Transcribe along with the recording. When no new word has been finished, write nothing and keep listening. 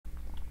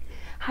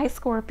Hi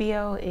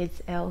Scorpio,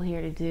 it's Elle here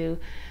to do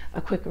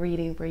a quick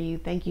reading for you.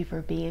 Thank you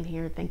for being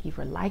here. Thank you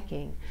for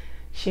liking,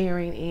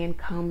 sharing, and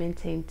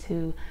commenting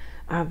to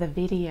the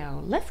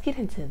video. Let's get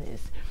into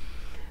this.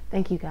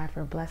 Thank you, God,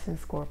 for blessing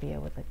Scorpio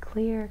with a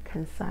clear,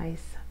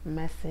 concise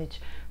message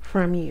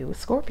from you.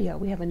 Scorpio,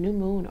 we have a new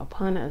moon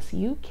upon us.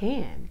 You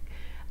can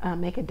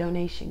make a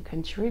donation,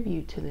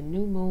 contribute to the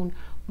new moon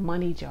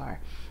money jar.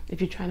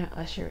 If you're trying to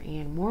usher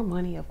in more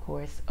money, of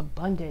course,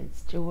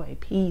 abundance, joy,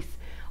 peace,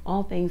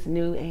 all things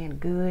new and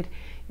good,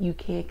 you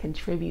can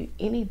contribute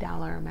any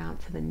dollar amount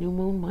to the new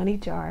moon money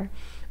jar.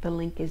 The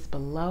link is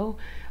below.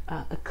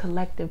 A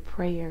collective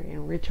prayer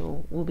and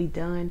ritual will be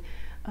done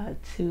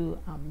to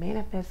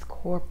manifest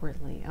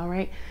corporately. All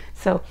right,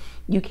 so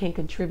you can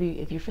contribute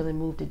if you're feeling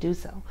moved to do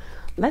so.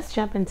 Let's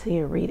jump into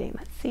your reading.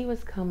 Let's see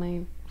what's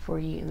coming for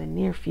you in the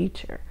near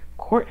future.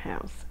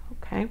 Courthouse,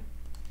 okay,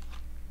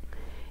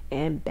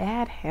 and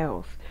bad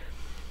health.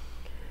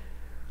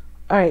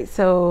 All right,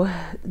 so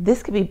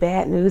this could be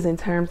bad news in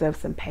terms of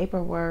some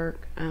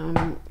paperwork,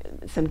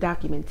 some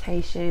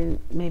documentation,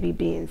 maybe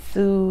being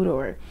sued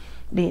or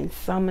being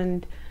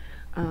summoned.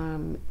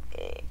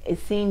 It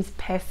seems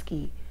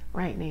pesky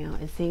right now.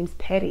 It seems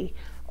petty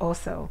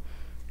also.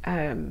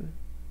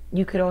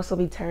 You could also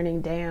be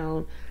turning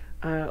down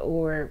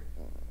or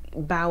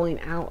bowing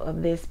out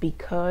of this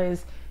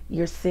because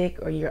you're sick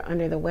or you're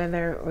under the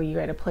weather or you're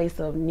at a place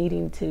of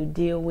needing to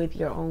deal with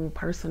your own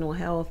personal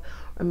health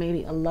or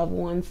maybe a loved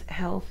one's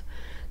health.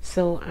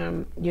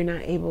 So you're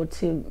not able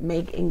to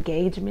make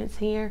engagements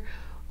here.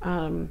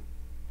 With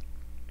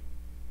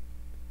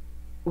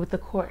the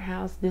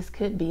courthouse, this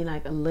could be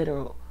like a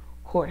literal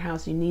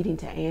courthouse. You needing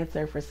to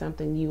answer for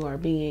something. You are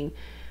being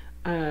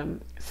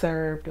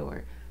served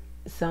or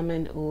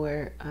summoned,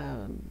 or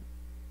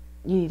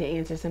you need to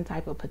answer some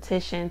type of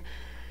petition.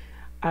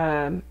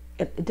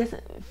 It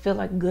doesn't feel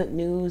like good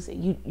news.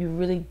 You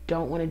really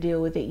don't want to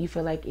deal with it. You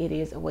feel like it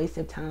is a waste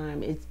of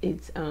time.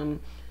 It's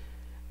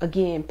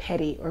again,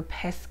 petty or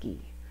pesky.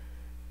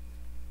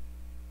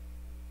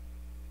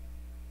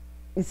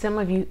 And some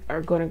of you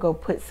are going to go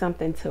put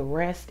something to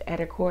rest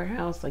at a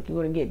courthouse, like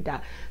you're going to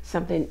get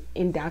something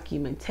in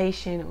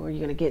documentation, or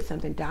you're going to get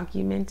something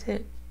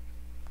documented.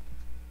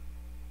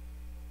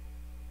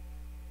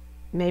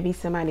 Maybe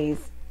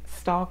somebody's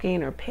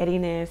stalking or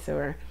pettiness,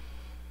 or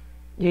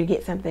you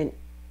get something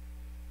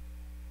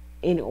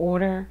in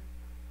order,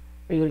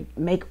 or you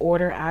make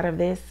order out of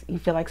this. You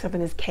feel like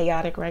something is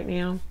chaotic right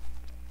now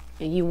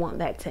and you want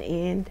that to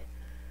end.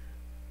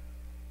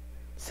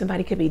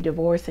 Somebody could be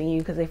divorcing you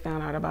because they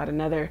found out about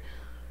another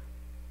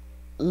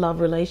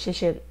love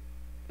relationship,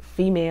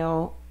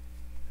 female,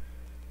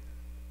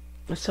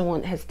 or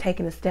someone has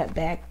taken a step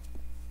back.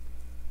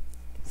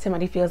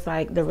 Somebody feels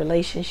like the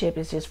relationship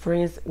is just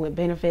friends with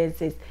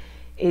benefits.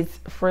 It's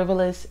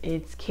frivolous,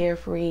 it's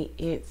carefree,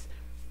 it's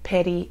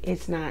petty,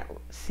 it's not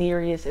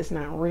serious, it's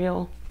not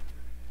real.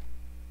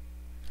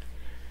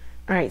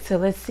 All right, so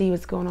let's see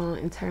what's going on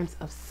in terms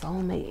of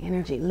soulmate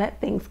energy. Let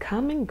things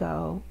come and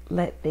go.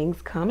 Let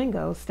things come and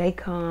go. Stay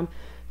calm.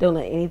 Don't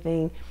let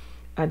anything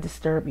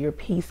disturb your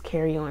peace.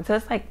 Carry on. So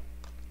it's like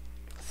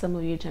some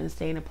of you are trying to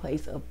stay in a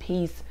place of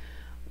peace,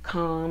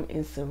 calm,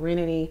 and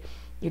serenity.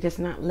 You're just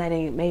not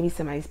letting maybe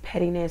somebody's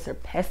pettiness or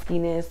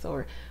peskiness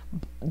or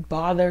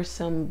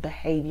bothersome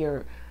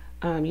behavior.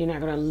 You're not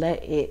going to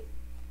let it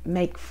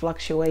make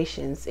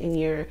fluctuations in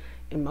your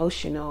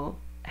emotional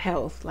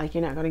health. Like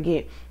you're not going to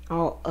get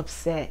all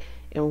upset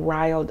and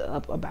riled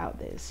up about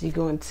this. You're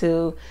going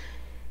to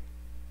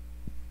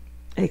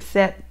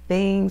accept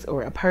things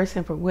or a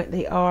person for what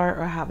they are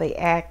or how they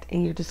act,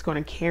 and you're just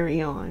going to carry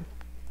on,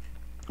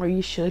 or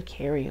you should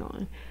carry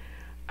on.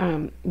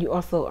 You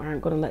also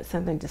aren't going to let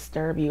something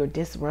disturb you or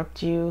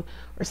disrupt you,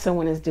 or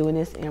someone is doing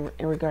this in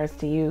regards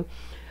to you.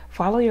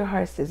 Follow your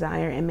heart's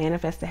desire and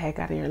manifest the heck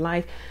out of your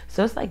life.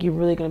 So it's like you're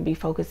really going to be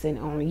focusing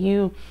on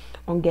you,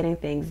 on getting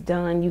things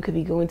done. You could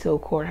be going to a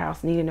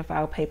courthouse, needing to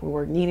file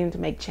paperwork, needing to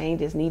make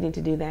changes, needing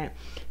to do that.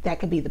 That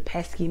could be the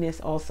peskiness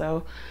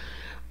also.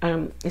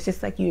 It's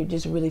just like you're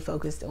just really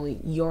focused on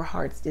your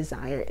heart's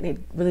desire, and it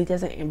really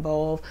doesn't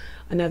involve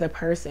another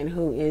person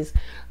who is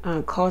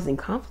causing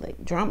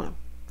conflict, drama.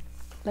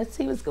 Let's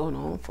see what's going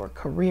on for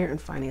career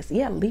and finance.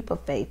 Yeah, leap of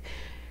faith.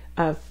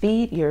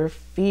 Feed your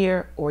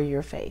fear or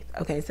your faith.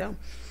 Okay, so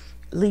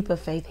leap of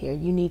faith here.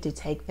 You need to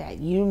take that.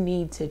 You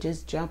need to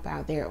just jump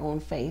out there on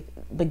faith.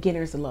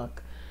 Beginner's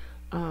luck.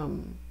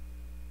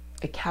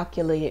 A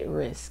calculated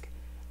risk.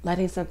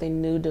 Letting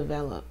something new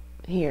develop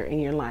here in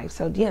your life.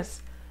 So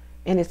yes,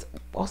 and it's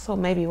also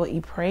maybe what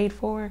you prayed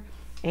for.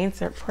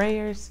 Answered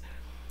prayers.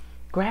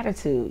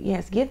 Gratitude.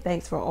 Yes, give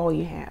thanks for all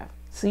you have.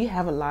 So you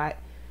have a lot.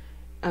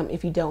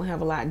 If you don't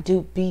have a lot,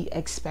 do be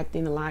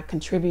expecting a lot.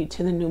 Contribute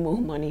to the new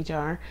moon money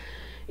jar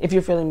if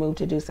you're feeling moved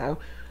to do so.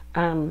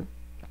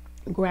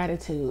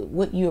 Gratitude.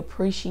 What you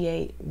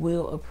appreciate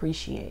will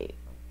appreciate.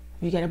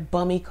 If you got a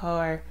bummy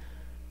car,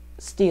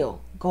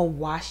 still go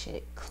wash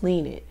it,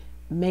 clean it,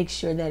 make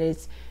sure that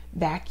it's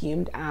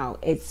vacuumed out,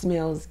 it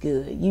smells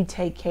good. You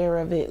take care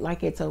of it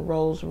like it's a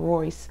Rolls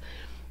Royce,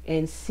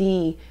 and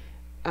see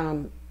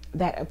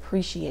that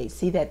appreciate,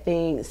 see that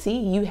thing, see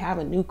you have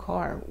a new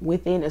car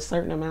within a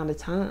certain amount of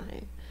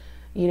time.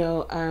 You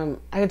know,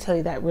 I can tell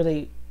you that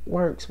really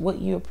works. What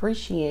you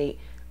appreciate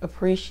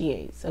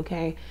appreciates,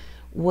 okay?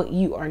 What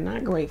you are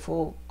not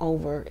grateful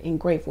over and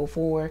grateful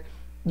for,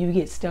 you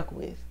get stuck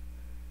with,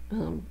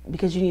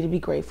 because you need to be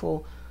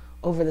grateful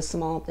over the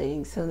small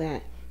things so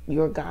that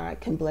your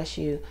God can bless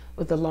you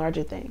with the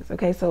larger things.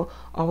 Okay, so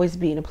always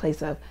be in a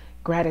place of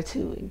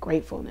gratitude and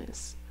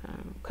gratefulness,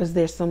 because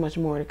there's so much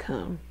more to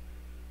come.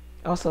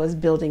 Also, it's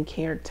building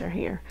character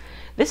here.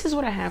 This is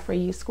what I have for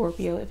you,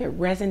 Scorpio. If it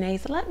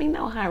resonates, let me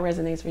know how it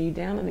resonates for you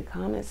down in the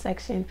comment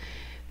section.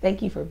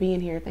 Thank you for being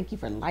here. Thank you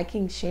for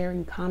liking,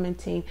 sharing,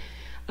 commenting.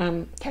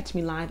 Catch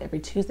me live every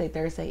Tuesday,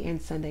 Thursday,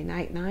 and Sunday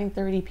night,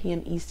 9:30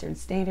 p.m. Eastern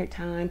Standard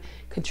Time.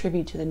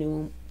 Contribute to the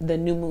new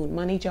moon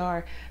money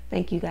jar.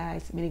 Thank you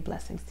guys. Many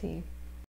blessings to you.